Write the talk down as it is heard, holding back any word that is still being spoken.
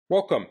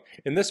Welcome.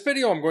 In this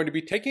video I'm going to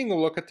be taking a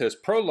look at this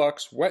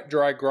Prolux wet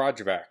dry garage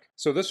vac.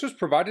 So this was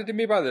provided to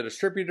me by the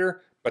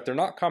distributor, but they're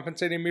not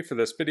compensating me for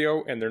this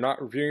video and they're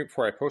not reviewing it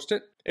before I post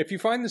it. If you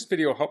find this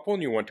video helpful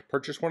and you want to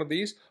purchase one of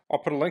these, I'll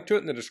put a link to it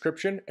in the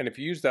description, and if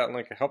you use that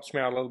link it helps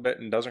me out a little bit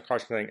and doesn't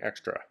cost you anything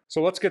extra.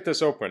 So let's get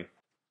this open.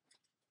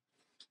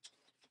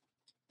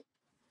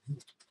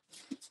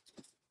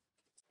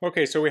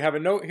 Okay, so we have a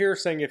note here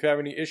saying if you have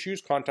any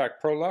issues,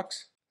 contact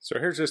Prolux. So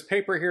here's this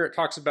paper here. It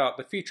talks about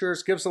the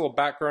features, gives a little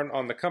background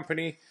on the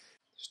company.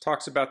 Just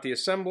talks about the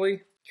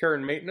assembly, care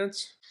and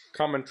maintenance,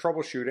 common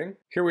troubleshooting.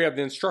 Here we have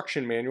the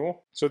instruction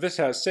manual. So this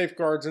has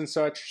safeguards and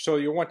such, so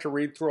you'll want to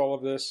read through all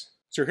of this.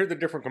 So here are the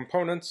different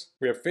components.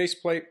 We have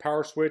faceplate,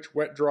 power switch,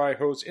 wet dry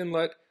hose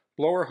inlet,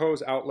 blower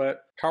hose outlet,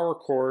 power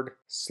cord,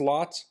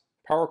 slots,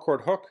 power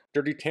cord hook,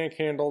 dirty tank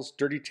handles,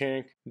 dirty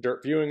tank,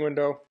 dirt viewing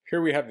window.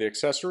 Here we have the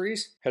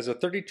accessories. Has a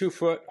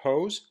 32-foot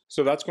hose,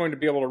 so that's going to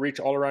be able to reach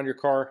all around your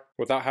car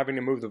without having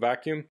to move the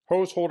vacuum.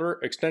 Hose holder,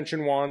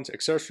 extension wands,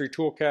 accessory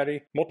tool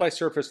caddy,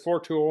 multi-surface floor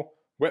tool,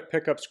 wet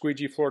pickup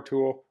squeegee floor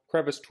tool,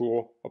 crevice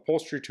tool,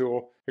 upholstery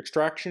tool,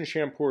 extraction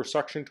shampoo or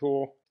suction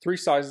tool, 3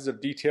 sizes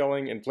of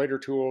detailing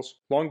inflator tools,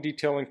 long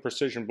detailing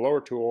precision blower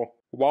tool,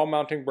 wall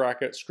mounting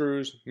bracket,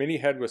 screws, mini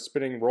head with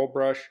spinning roll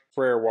brush,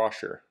 sprayer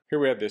washer. Here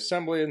we have the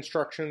assembly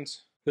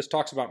instructions. This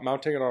talks about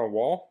mounting it on a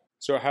wall.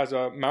 So it has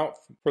a mount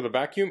for the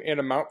vacuum and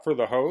a mount for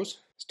the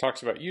hose. This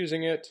talks about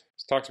using it.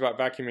 This talks about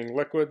vacuuming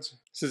liquids.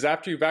 This is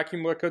after you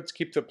vacuum liquids,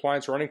 keep the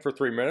appliance running for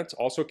 3 minutes.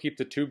 Also keep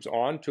the tubes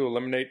on to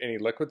eliminate any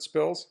liquid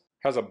spills.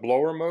 Has a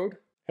blower mode.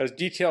 Has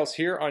details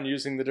here on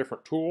using the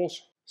different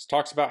tools. This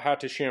talks about how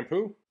to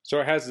shampoo.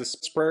 So it has the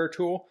sprayer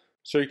tool,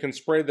 so you can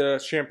spray the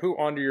shampoo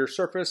onto your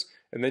surface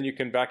and then you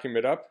can vacuum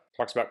it up.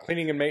 Talks about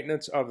cleaning and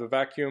maintenance of the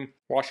vacuum,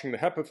 washing the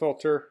HEPA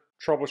filter,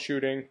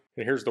 troubleshooting,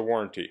 and here's the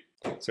warranty.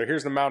 So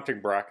here's the mounting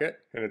bracket,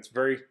 and it's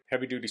very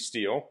heavy duty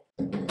steel.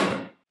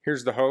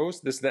 Here's the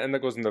hose. This is the end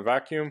that goes in the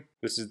vacuum.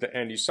 This is the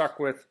end you suck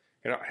with,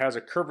 and it has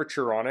a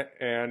curvature on it,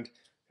 and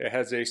it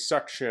has a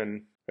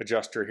suction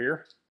adjuster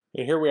here.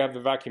 And here we have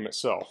the vacuum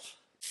itself.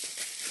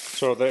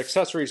 So the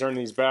accessories are in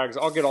these bags.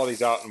 I'll get all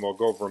these out and we'll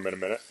go over them in a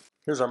minute.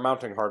 Here's our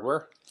mounting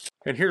hardware.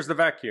 And here's the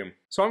vacuum.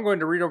 So I'm going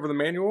to read over the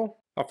manual.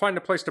 I'll find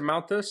a place to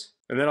mount this,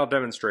 and then I'll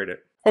demonstrate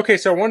it. Okay,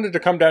 so I wanted to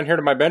come down here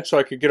to my bench so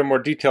I could get a more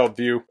detailed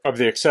view of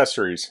the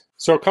accessories.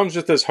 So it comes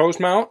with this hose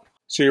mount.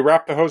 So you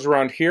wrap the hose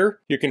around here.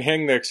 You can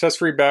hang the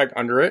accessory bag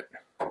under it.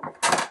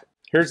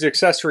 Here's the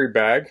accessory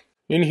bag.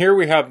 In here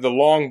we have the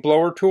long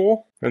blower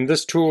tool, and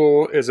this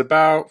tool is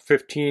about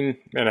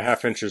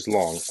 15.5 inches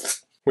long.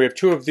 We have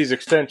 2 of these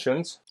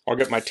extensions. I'll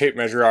get my tape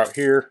measure out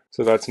here.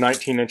 So that's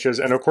 19 inches,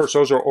 and of course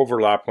those will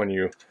overlap when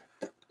you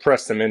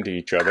press them into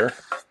each other,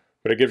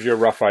 but it gives you a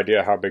rough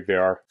idea how big they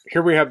are.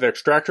 Here we have the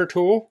extractor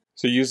tool.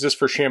 So use this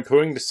for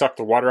shampooing to suck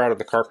the water out of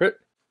the carpet.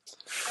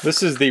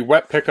 This is the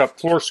wet pickup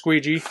floor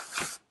squeegee.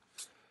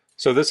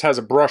 So this has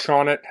a brush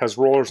on it, has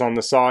rollers on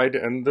the side,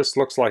 and this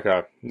looks like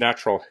a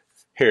natural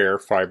hair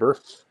fiber.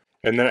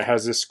 And then it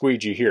has this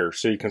squeegee here,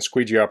 so you can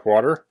squeegee up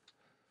water.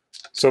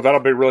 So that'll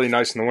be really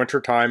nice in the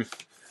winter time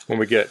when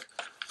we get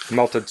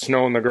melted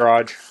snow in the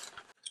garage.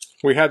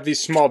 We have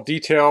these small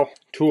detail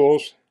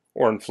tools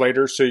or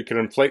inflators, so you can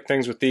inflate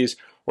things with these,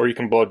 or you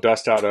can blow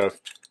dust out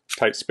of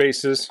tight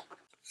spaces.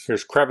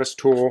 Here's crevice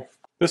tool.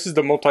 This is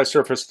the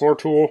multi-surface floor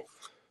tool.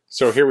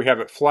 So here we have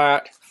it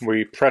flat.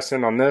 We press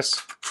in on this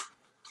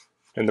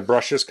and the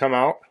brushes come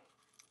out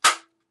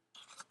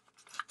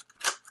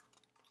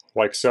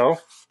like so.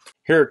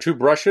 Here are 2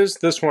 brushes.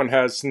 This one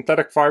has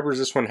synthetic fibers.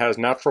 This one has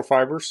natural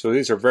fibers. So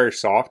these are very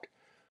soft.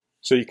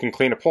 So you can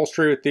clean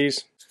upholstery with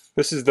these.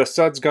 This is the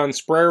Suds Gun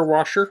sprayer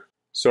washer.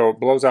 So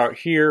it blows out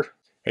here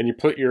and you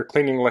put your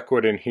cleaning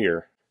liquid in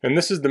here. And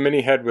this is the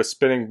mini head with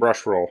spinning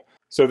brush roll.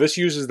 So this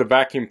uses the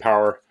vacuum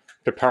power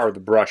to power the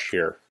brush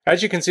here.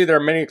 As you can see, there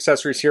are many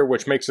accessories here,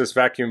 which makes this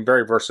vacuum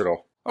very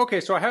versatile. Okay,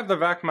 so I have the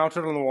vac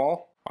mounted on the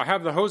wall. I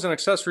have the hose and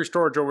accessory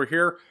storage over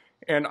here,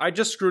 and I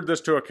just screwed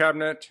this to a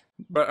cabinet,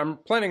 but I'm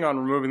planning on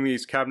removing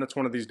these cabinets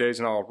one of these days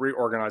and I'll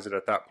reorganize it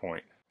at that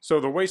point. So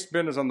the waste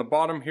bin is on the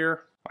bottom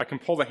here. I can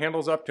pull the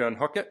handles up to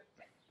unhook it.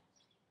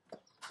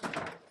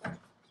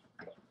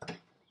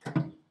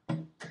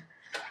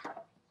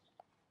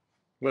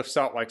 Lifts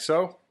out like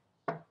so.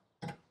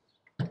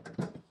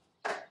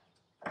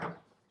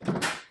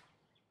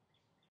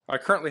 I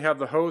currently have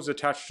the hose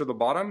attached to the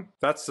bottom.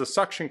 That's the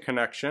suction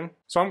connection.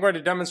 So I'm going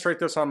to demonstrate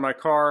this on my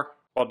car.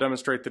 I'll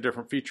demonstrate the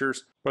different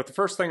features. But the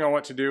first thing I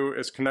want to do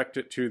is connect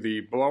it to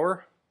the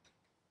blower.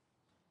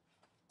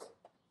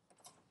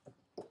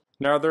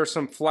 Now there's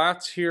some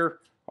flats here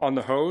on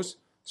the hose.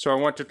 So I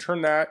want to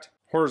turn that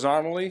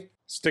horizontally,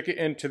 stick it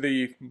into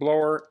the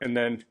blower, and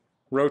then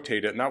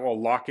rotate it, and that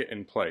will lock it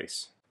in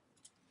place.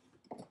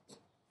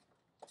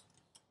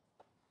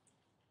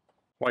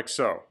 Like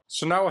so.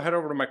 So now we'll head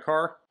over to my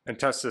car and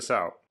test this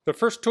out. The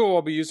first tool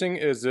I'll be using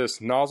is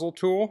this nozzle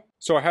tool.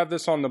 So I have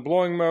this on the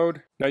blowing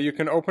mode. Now you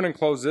can open and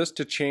close this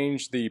to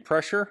change the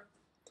pressure.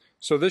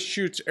 So this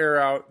shoots air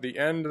out the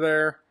end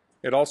there.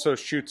 It also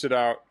shoots it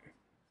out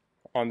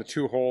on the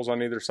 2 holes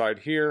on either side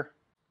here.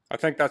 I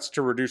think that's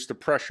to reduce the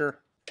pressure.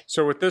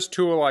 So with this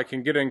tool, I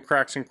can get in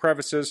cracks and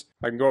crevices.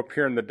 I can go up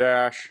here in the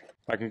dash.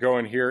 I can go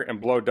in here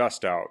and blow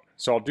dust out.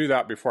 So I'll do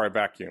that before I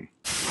vacuum.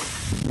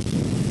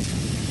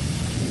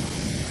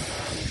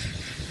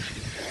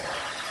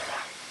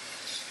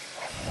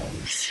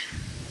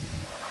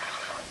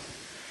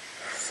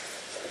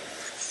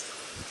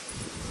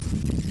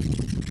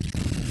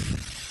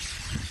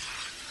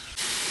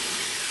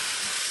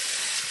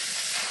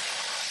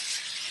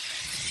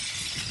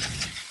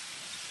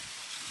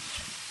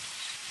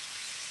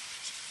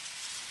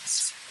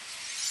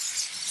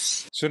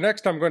 So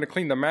next I'm going to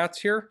clean the mats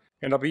here,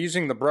 and I'll be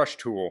using the brush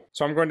tool.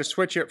 So I'm going to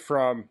switch it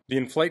from the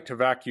inflate to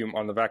vacuum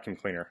on the vacuum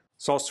cleaner.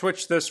 So I'll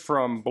switch this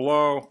from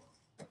blow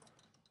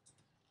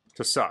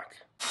to suck.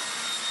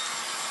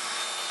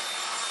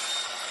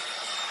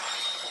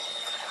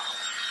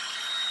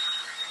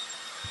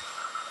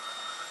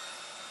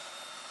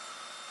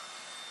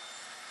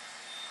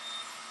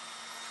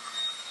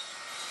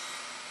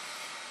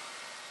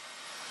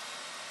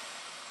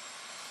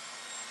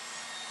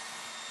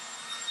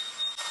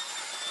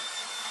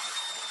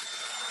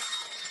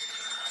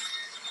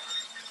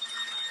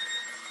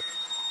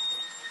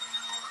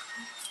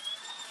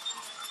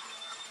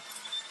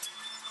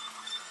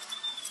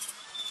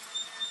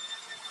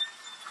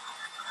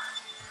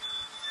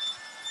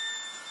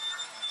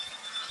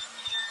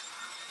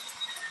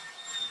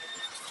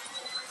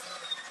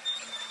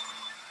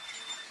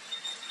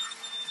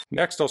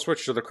 Next, I'll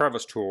switch to the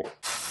crevice tool.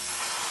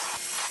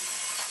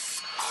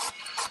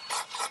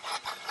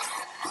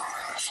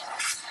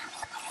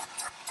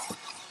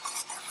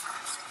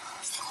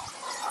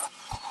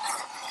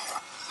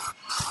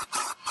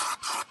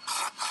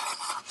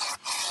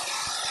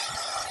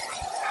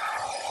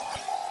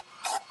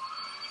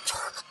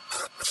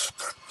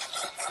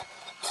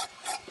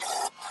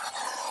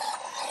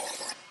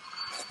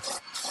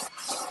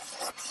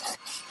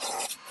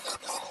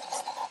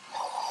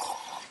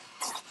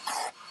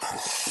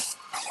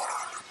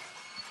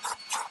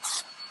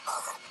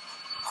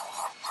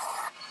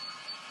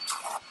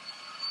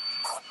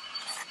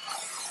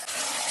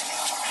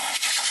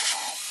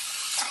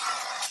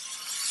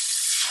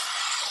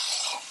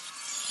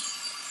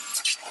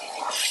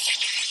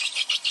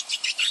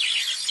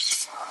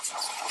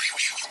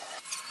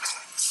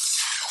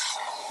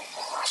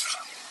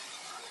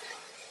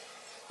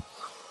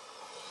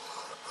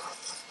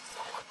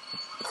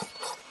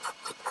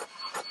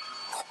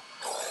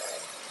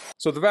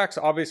 So the vac's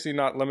obviously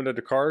not limited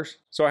to cars.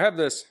 So I have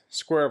this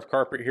square of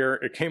carpet here.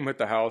 It came with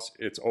the house.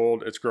 It's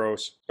old, it's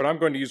gross, but I'm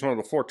going to use one of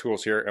the floor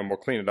tools here and we'll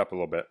clean it up a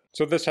little bit.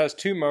 So this has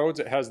two modes.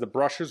 It has the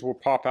brushes will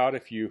pop out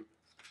if you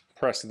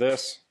press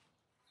this.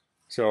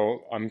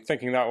 So I'm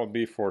thinking that will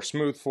be for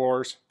smooth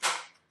floors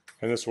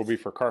and this will be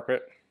for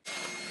carpet.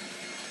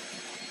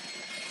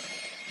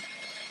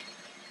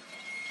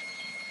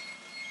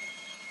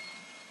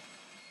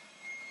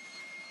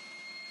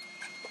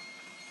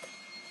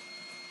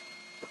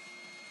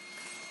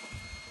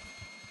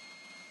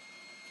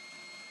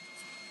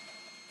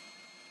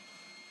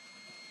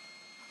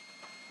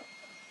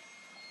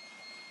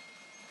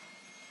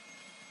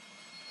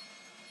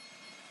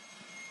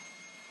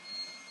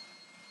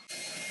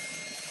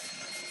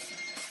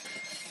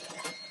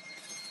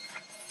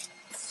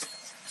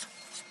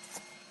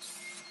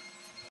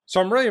 So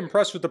I'm really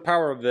impressed with the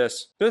power of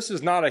this. This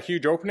is not a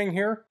huge opening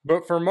here,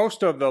 but for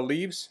most of the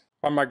leaves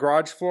on my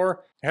garage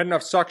floor, I had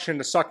enough suction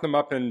to suck them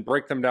up and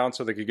break them down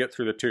so they could get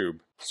through the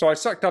tube. So I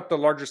sucked up the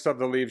largest of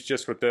the leaves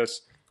just with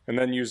this and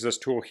then used this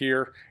tool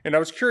here. And I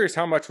was curious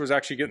how much was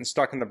actually getting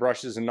stuck in the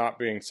brushes and not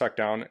being sucked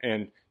down,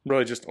 and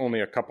really just only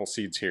a couple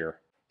seeds here.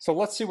 So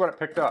let's see what it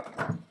picked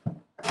up.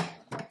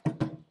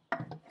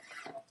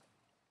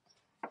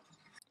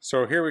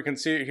 So here we can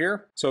see it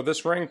here. So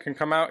this ring can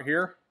come out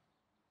here,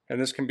 and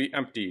this can be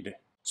emptied.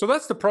 So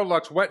that's the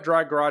Prolux wet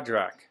dry garage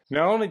vac.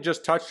 Now I only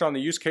just touched on the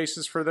use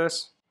cases for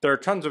this. There are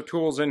tons of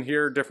tools in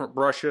here, different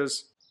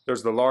brushes.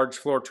 There's the large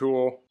floor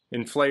tool,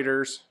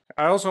 inflators.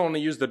 I also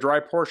only use the dry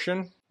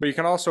portion, but you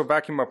can also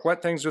vacuum up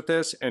wet things with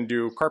this and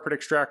do carpet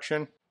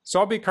extraction. So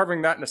I'll be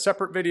covering that in a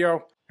separate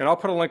video, and I'll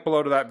put a link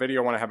below to that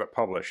video when I have it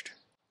published.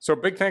 So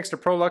big thanks to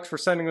Prolux for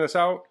sending this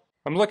out.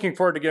 I'm looking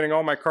forward to getting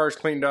all my cars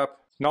cleaned up.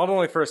 Not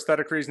only for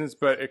aesthetic reasons,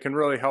 but it can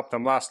really help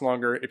them last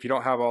longer if you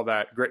don't have all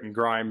that grit and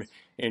grime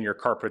in your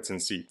carpets and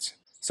seats.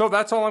 So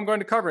that's all I'm going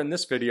to cover in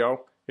this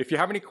video. If you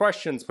have any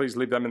questions, please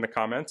leave them in the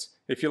comments.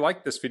 If you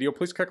liked this video,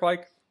 please click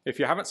like. If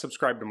you haven't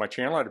subscribed to my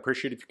channel, I'd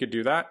appreciate if you could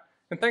do that.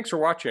 And thanks for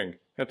watching.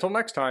 Until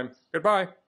next time, goodbye.